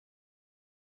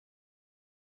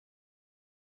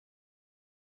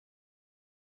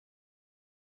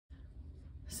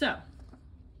So,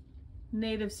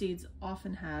 native seeds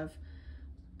often have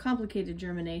complicated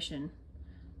germination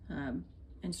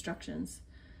instructions.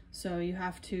 So you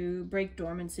have to break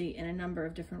dormancy in a number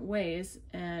of different ways,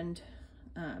 and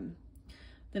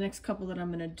the next couple that I'm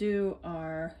going to do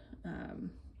are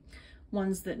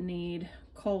ones that need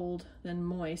cold, then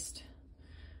moist.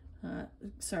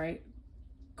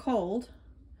 Cold,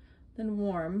 then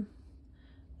warm,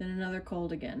 then another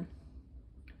cold again.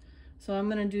 So I'm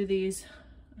going to do these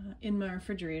in my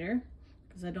refrigerator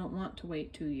because I don't want to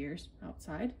wait 2 years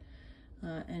outside,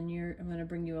 and I'm going to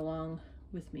bring you along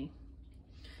with me.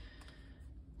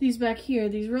 These back here,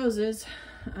 these roses,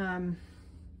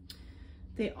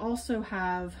 they also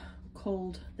have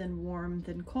cold, then warm,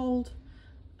 then cold,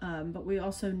 but we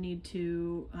also need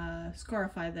to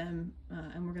scarify them,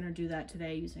 and we're going to do that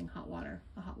today using hot water,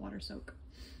 a hot water soak.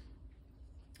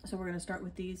 So we're going to start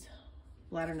with these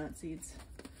blatternut seeds.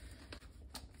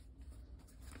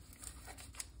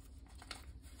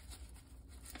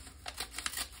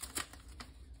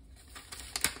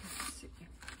 Let's see.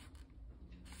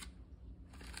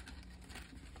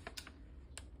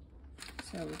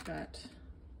 So we've got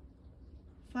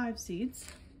 5 seeds.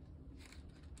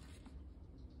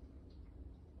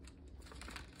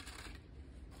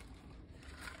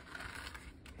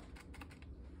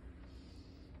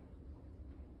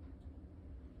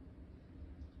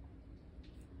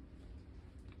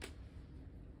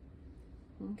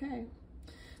 Okay,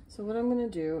 so what I'm going to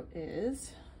do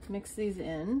is mix these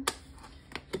in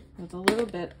with a little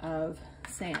bit of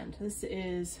sand. This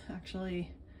is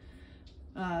actually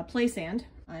play sand.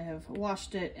 I have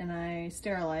washed it and I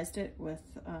sterilized it with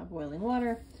boiling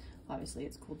water. Obviously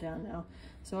it's cooled down now.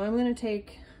 So I'm going to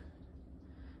take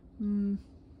maybe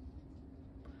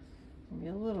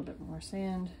a little bit more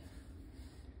sand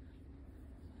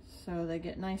so they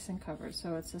get nice and covered.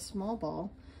 So it's a small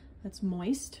ball that's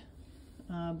moist,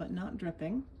 but not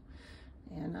dripping,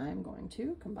 and I'm going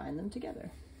to combine them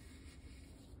together.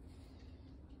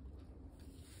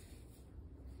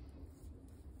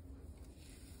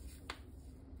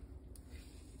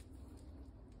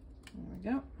 There we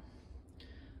go. You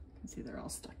can see they're all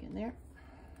stuck in there.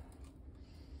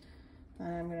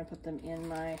 And I'm going to put them in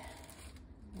my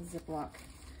Ziploc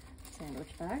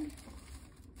sandwich bag.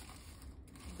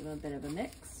 Do a bit of a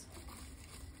mix.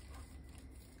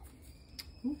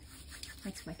 Ooh.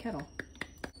 That's my kettle.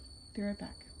 Be right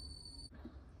back.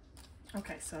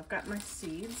 Okay, so I've got my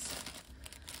seeds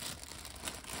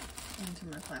into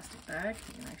my plastic bag.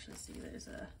 You can actually see there's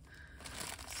a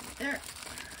seed there.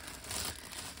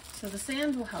 So the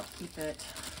sand will help keep it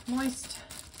moist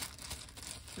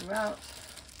throughout.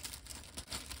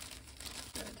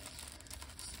 Good.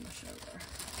 Smush over.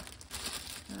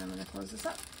 And I'm going to close this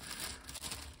up.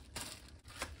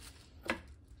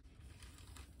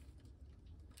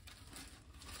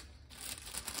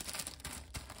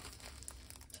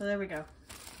 So there we go.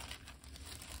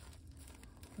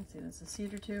 Let's see, there's a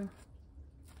seed or two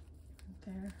right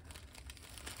there.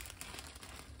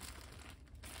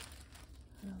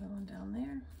 Another one down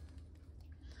there.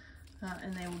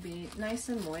 And they will be nice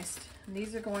and moist. And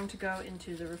these are going to go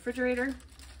into the refrigerator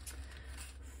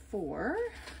for,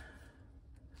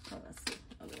 oh, that's the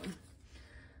other one.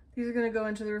 These are going to go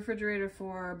into the refrigerator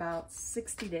for about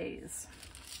 60 days.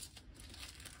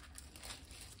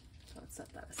 So let's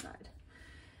set that aside.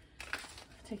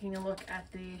 Taking a look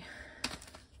at the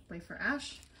wafer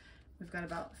ash, we've got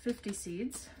about 50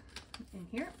 seeds in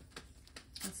here.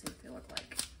 Let's see what they look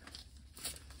like.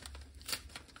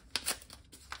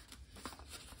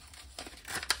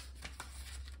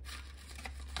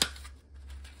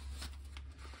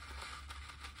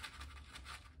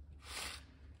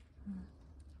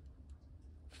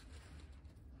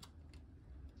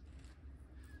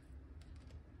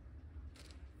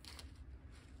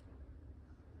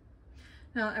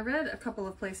 Now, I read a couple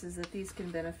of places that these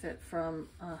can benefit from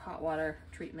hot water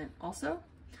treatment also.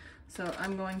 So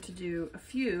I'm going to do a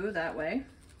few that way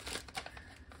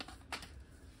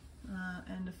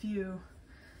and a few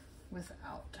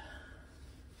without.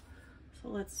 So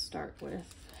let's start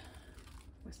with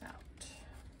without.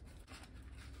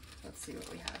 Let's see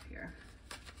what we have here.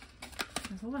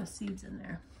 There's a lot of seeds in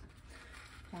there.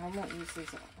 I won't use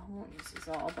these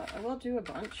all, but I will do a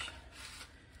bunch.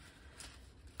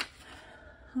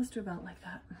 Let's do about like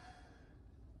that.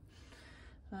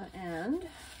 And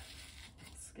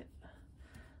let's get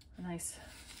a nice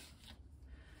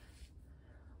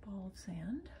ball of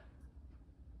sand.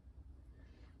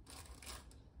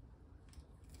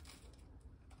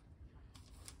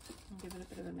 And give it a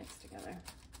bit of a mix together.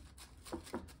 I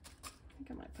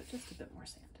think I might put just a bit more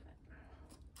sand in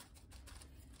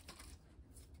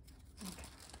it. Okay.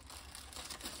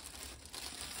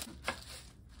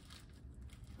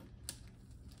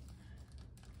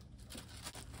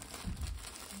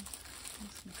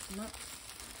 them up.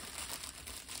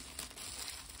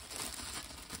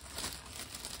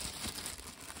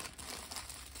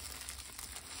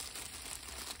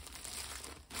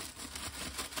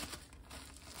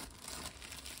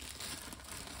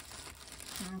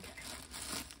 Okay,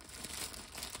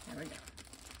 there we go. You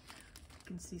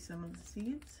can see some of the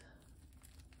seeds.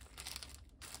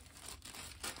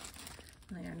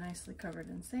 They are nicely covered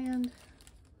in sand.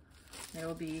 They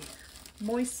will be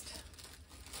moist,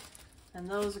 and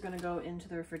those are going to go into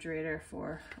the refrigerator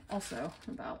for also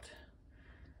about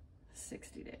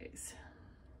 60 days.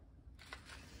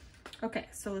 Okay,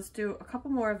 so let's do a couple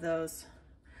more of those,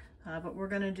 but we're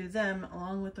going to do them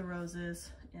along with the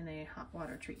roses in a hot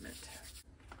water treatment.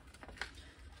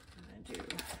 I'm going to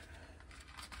do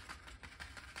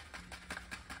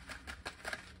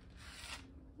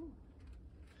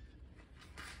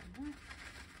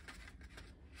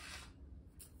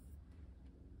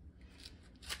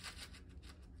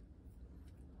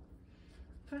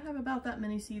I have about that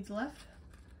many seeds left.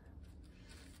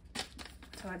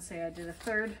 So I'd say I did a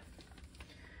third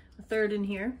in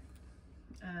here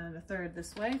and a third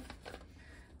this way.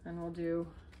 And we'll do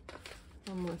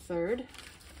one more third.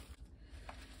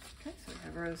 Okay, so we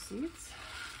have rose seeds.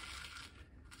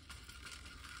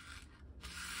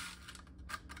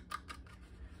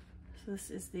 So this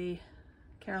is the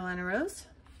Carolina rose.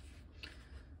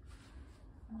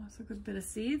 Oh, that's a good bit of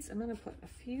seeds. I'm going to put a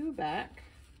few back.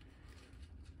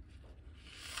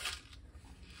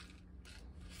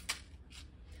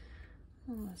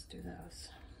 Oh, let's do those.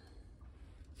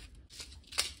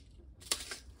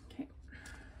 Okay,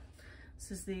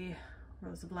 this is the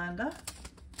Rosa Blanda.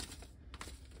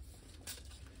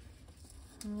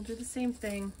 And we'll do the same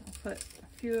thing. I'll put a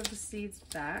few of the seeds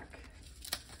back.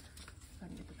 If I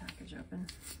can get the package open.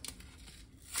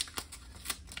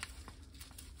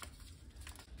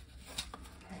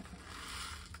 Okay.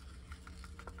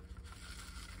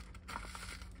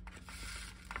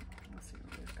 Let's see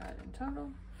what we've got in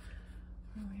total.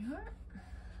 There we are.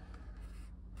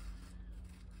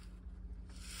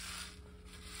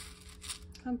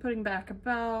 I'm putting back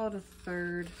about a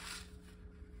third.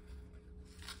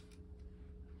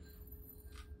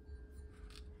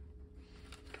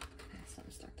 Some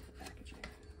stuck to the packaging.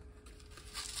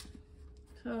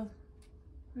 So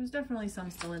there's definitely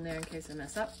some still in there in case I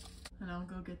mess up. And I'll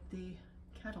go get the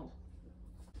kettle.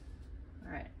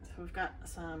 All right, so we've got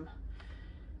some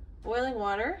boiling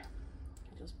water.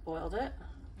 I just boiled it.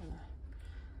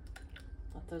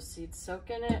 Let those seeds soak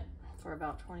in it for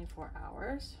about 24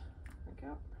 hours. There we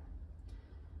go.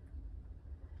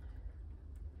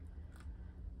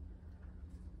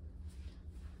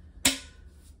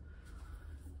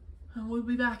 And we'll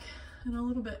be back in a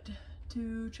little bit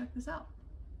to check this out.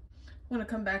 I want to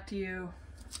come back to you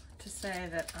to say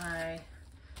that I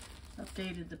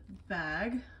updated the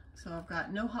bag. So I've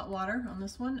got no hot water on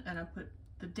this one, and I put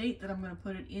the date that I'm going to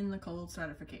put it in the cold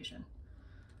stratification.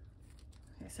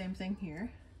 Okay, same thing here.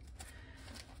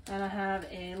 And I have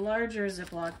a larger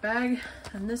Ziploc bag,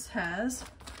 and this has,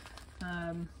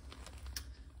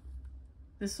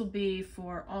 this will be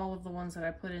for all of the ones that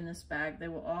I put in this bag. They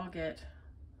will all get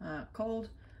cold,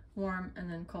 warm, and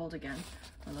then cold again,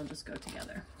 and they'll just go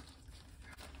together.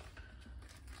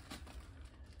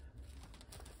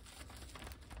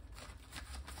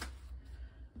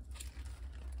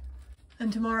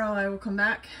 And tomorrow I will come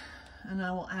back and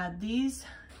I will add these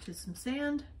to some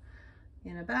sand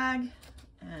in a bag,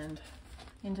 and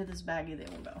into this baggie they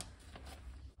will go.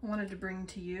 I wanted to bring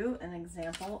to you an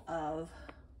example of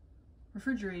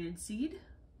refrigerated seed.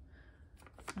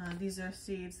 These are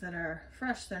seeds that are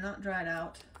fresh, they're not dried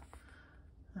out.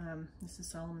 This is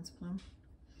Solomon's Plume.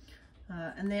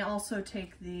 And they also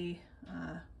take the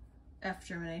F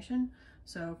germination,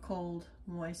 so cold,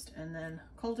 moist, and then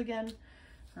cold again.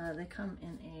 They come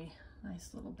in a nice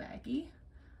little baggie.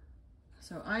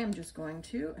 So I am just going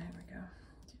to, there we go,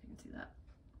 see if you can see that.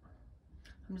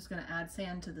 I'm just going to add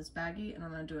sand to this baggie, and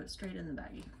I'm going to do it straight in the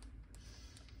baggie.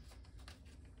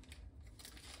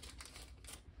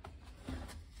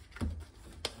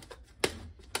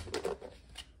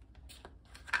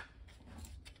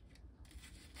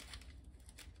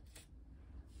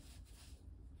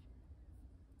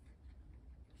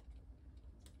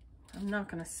 I'm not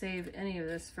going to save any of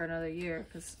this for another year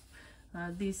because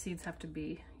these seeds have to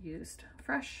be used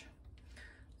fresh,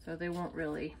 so they won't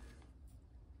really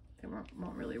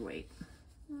wait.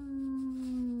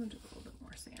 We'll do a little bit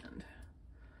more sand.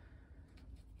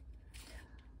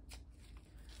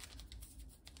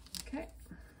 Okay.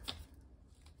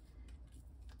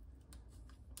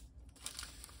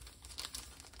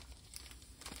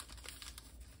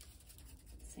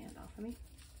 Sand off of me.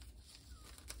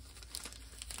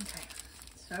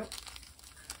 So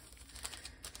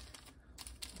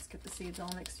let's get the seeds all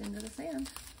mixed into the sand.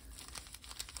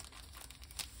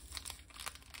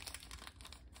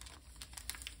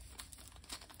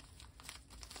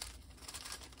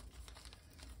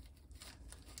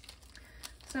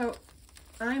 So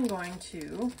I'm going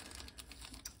to,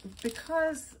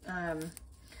 because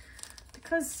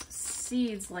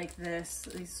seeds like this,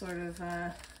 these sort of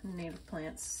native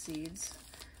plants seeds,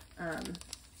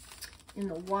 in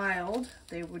the wild,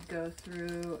 they would go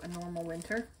through a normal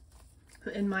winter.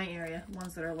 In my area,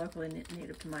 ones that are locally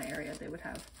native to my area, they would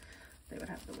have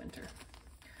the winter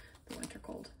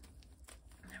cold.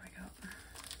 There we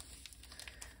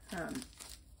go.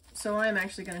 So I'm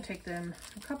actually going to take them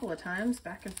a couple of times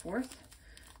back and forth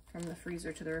from the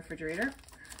freezer to the refrigerator,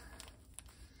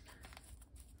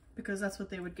 because that's what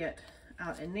they would get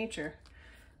out in nature.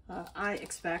 I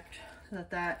expect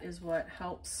that is what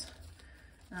helps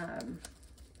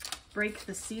break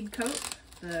the seed coat,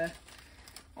 the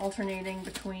alternating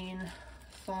between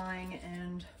thawing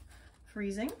and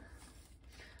freezing.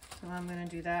 So I'm going to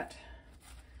do that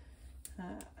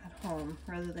at home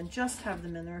rather than just have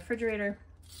them in the refrigerator.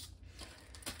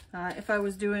 If I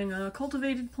was doing a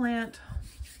cultivated plant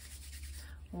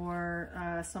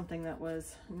or something that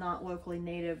was not locally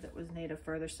native, that was native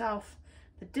further south,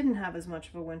 that didn't have as much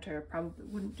of a winter, probably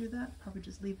wouldn't do that. Probably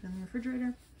just leave them in the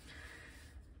refrigerator.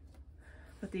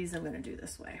 But these I'm going to do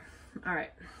this way. All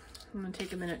right, I'm going to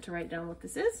take a minute to write down what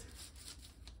this is.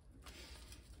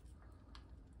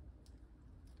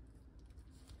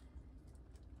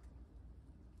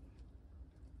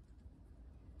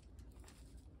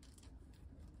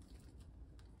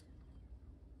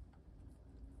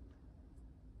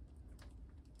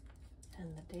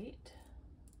 And the date.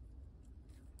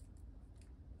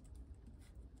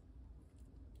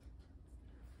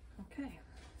 Okay.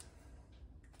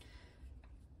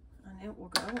 And it will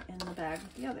go in the bag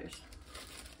with the others.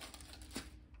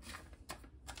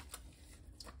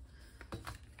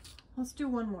 Let's do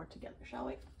one more together, shall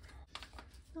we?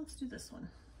 Let's do this one.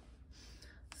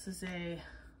 This is a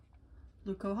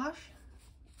Lukohash.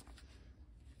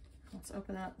 Let's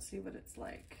open that and see what it's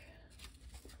like.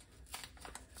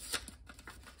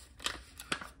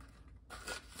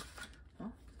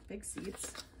 Oh, big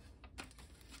seeds.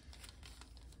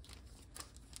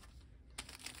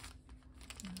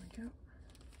 There we go.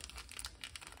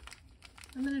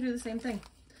 I'm going to do the same thing.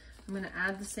 I'm going to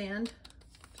add the sand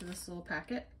to this little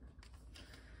packet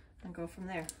and go from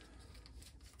there.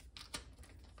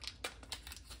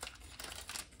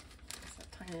 It's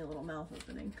that tiny little mouth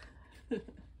opening.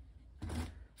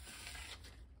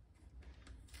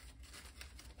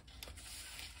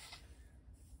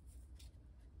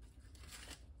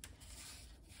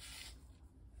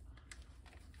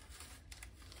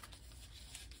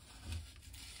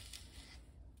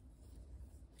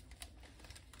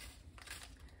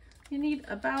 You need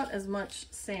about as much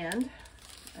sand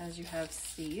as you have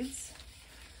seeds,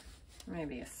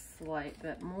 maybe a slight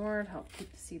bit more to help keep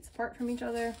the seeds apart from each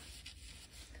other. I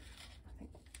think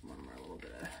one more little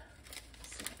bit of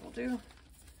sand will do.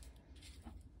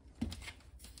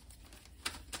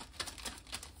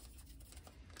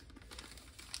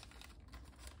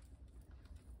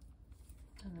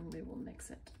 And then we will mix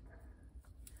it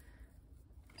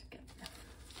together.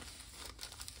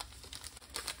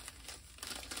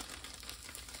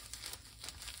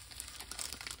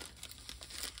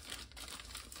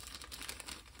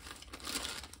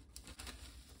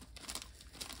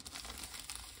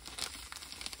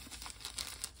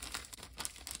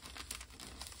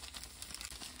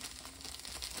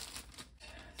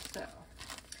 So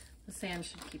the sand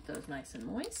should keep those nice and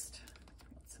moist.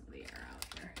 Let some of the air out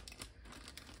here.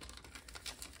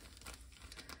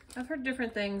 I've heard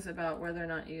different things about whether or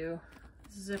not you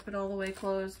zip it all the way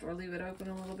closed or leave it open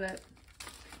a little bit.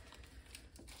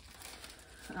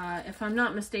 If I'm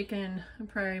not mistaken,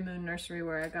 Prairie Moon Nursery,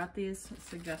 where I got these,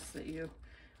 suggests that you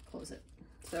close it.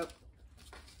 So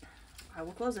I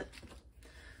will close it.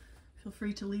 Feel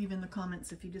free to leave in the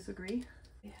comments if you disagree.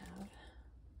 We have,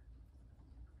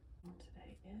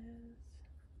 today is,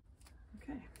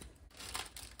 okay.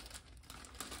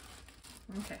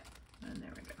 Okay, and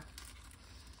there we go.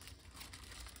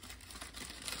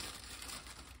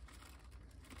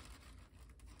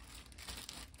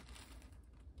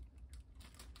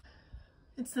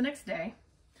 It's the next day,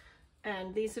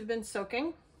 and these have been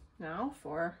soaking now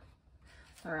for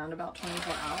around about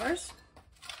 24 hours.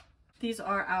 These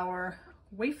are our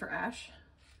wafer ash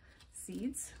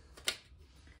seeds,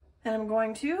 and I'm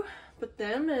going to put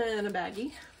them in a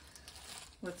baggie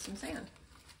with some sand.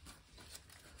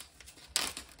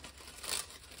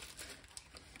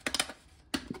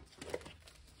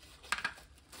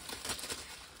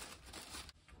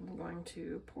 going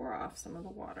to pour off some of the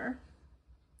water.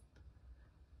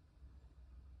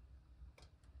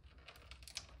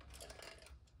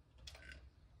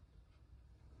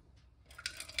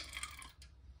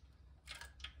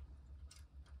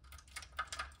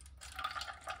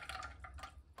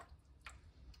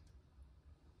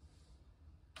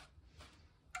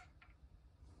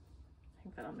 I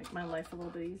think that'll make my life a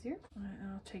little bit easier.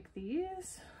 I'll take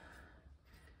these.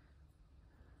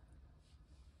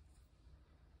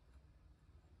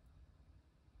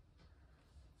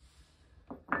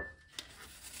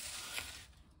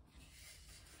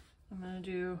 I'm going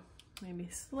to do maybe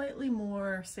slightly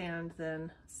more sand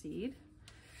than seed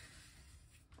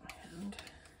and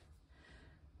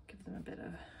give them a bit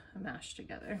of a mash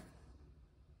together.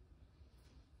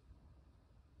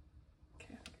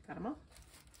 Okay, I think I got them all.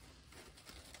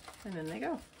 And then they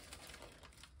go.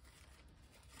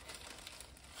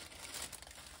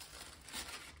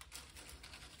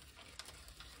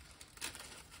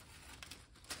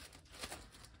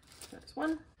 That's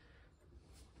one.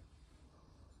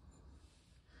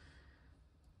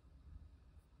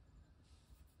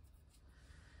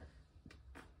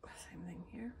 Same thing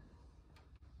here.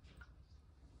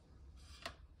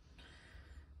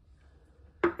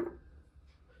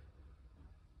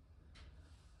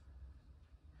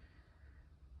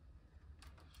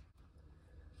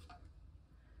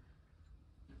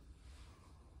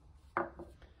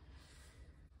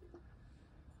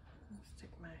 Stick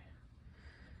my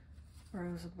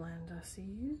Rose of Blanda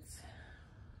seeds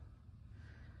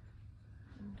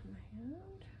into my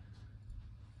hand.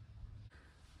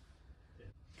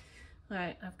 All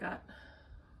right, I've got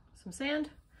some sand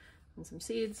and some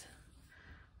seeds.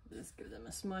 Just give them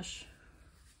a smush.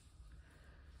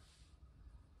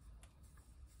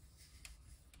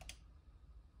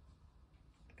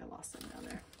 I think I lost them down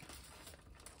there.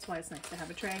 That's why it's nice to have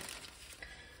a tray.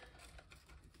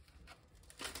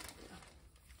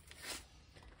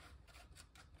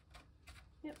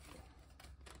 Yep,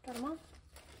 got them all.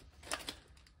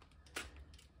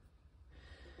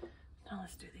 Now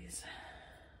let's do these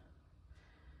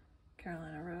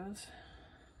Carolina Rose.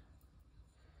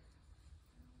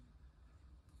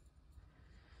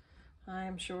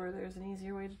 I'm sure there's an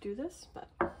easier way to do this, but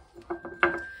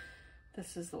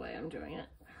this is the way I'm doing it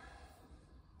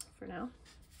for now.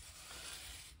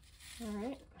 All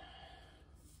right,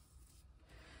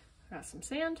 got some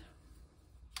sand.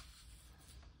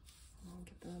 I'll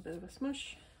give them a bit of a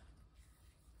smush.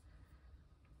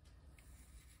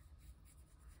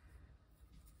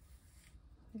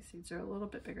 These seeds are a little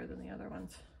bit bigger than the other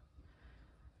ones.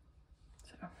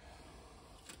 So,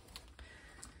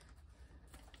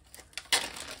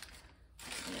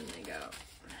 in they go.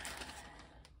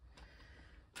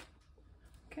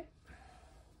 Okay.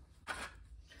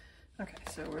 Okay,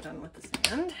 so we're done with the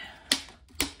sand.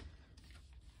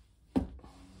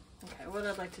 Okay, what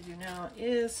I'd like to do now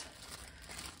is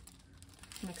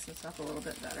mix this up a little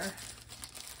bit better.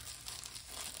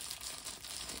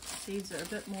 Seeds are a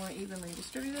bit more evenly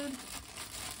distributed.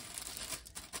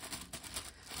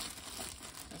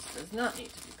 This does not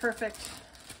need to be perfect.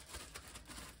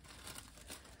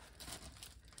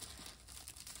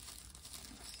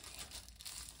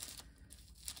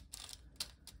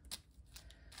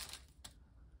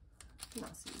 Come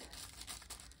on, seed.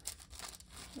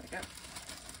 There we go.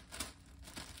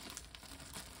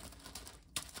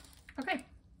 Okay,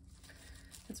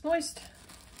 it's moist.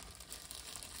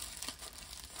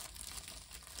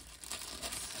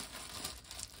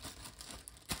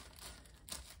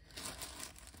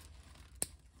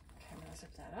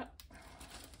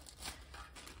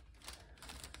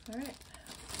 All right,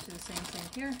 let's do the same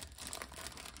thing here.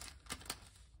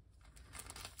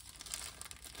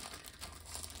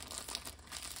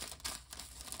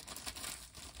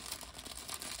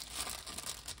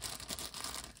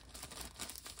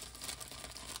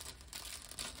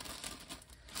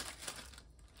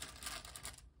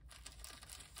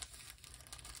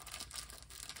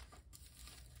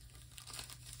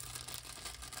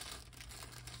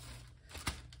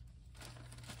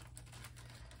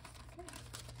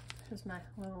 Here's my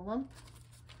little lump.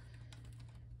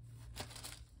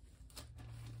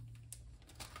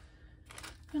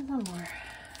 And one more.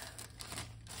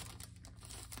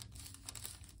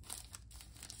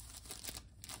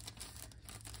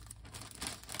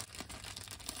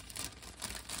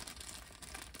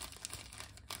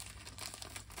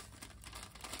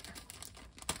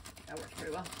 That worked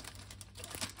pretty well.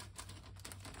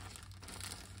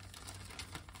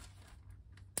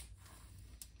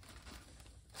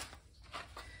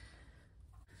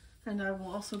 And I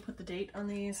will also put the date on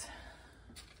these.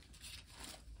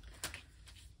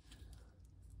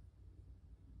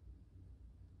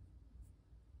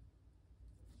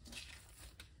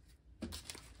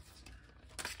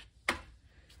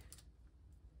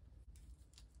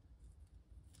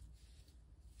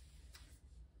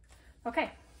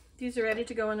 Okay, these are ready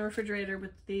to go in the refrigerator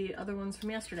with the other ones from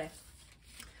yesterday.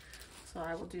 So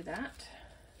I will do that.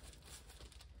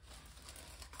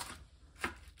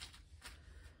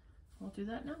 I'll do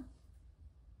that now.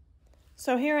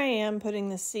 So here I am putting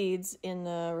the seeds in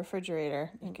the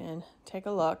refrigerator. You can take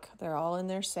a look. They're all in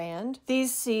their sand.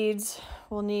 These seeds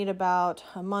will need about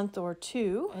a month or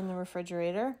two in the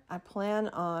refrigerator. I plan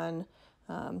on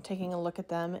taking a look at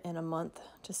them in a month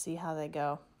to see how they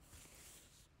go.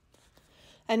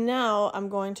 And now I'm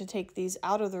going to take these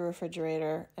out of the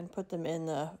refrigerator and put them in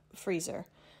the freezer.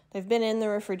 They've been in the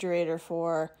refrigerator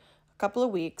for a couple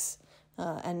of weeks,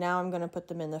 and now I'm going to put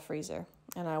them in the freezer.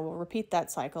 And I will repeat that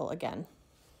cycle again.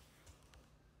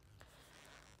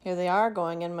 Here they are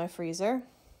going in my freezer.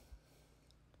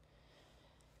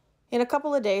 In a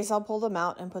couple of days, I'll pull them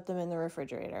out and put them in the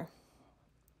refrigerator.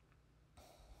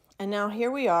 And now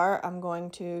here we are. I'm going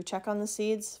to check on the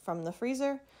seeds from the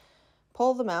freezer,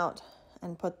 pull them out,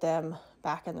 and put them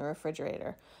back in the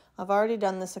refrigerator. I've already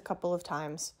done this a couple of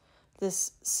times.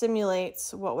 This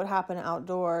simulates what would happen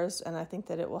outdoors, and I think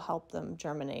that it will help them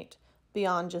germinate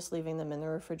beyond just leaving them in the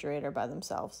refrigerator by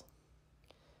themselves.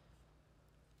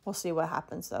 We'll see what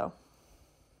happens though.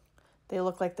 They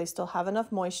look like they still have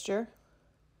enough moisture,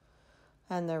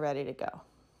 and they're ready to go.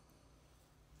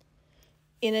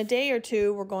 In a day or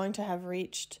two, we're going to have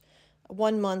reached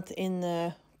 1 month in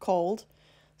the cold.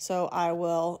 So I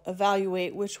will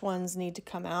evaluate which ones need to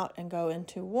come out and go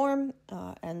into warm,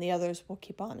 and the others will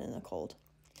keep on in the cold.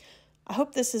 I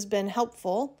hope this has been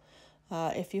helpful.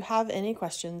 If you have any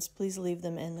questions, please leave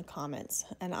them in the comments,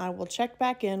 and I will check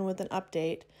back in with an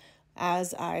update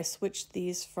as I switch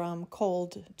these from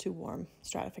cold to warm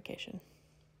stratification.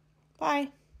 Bye.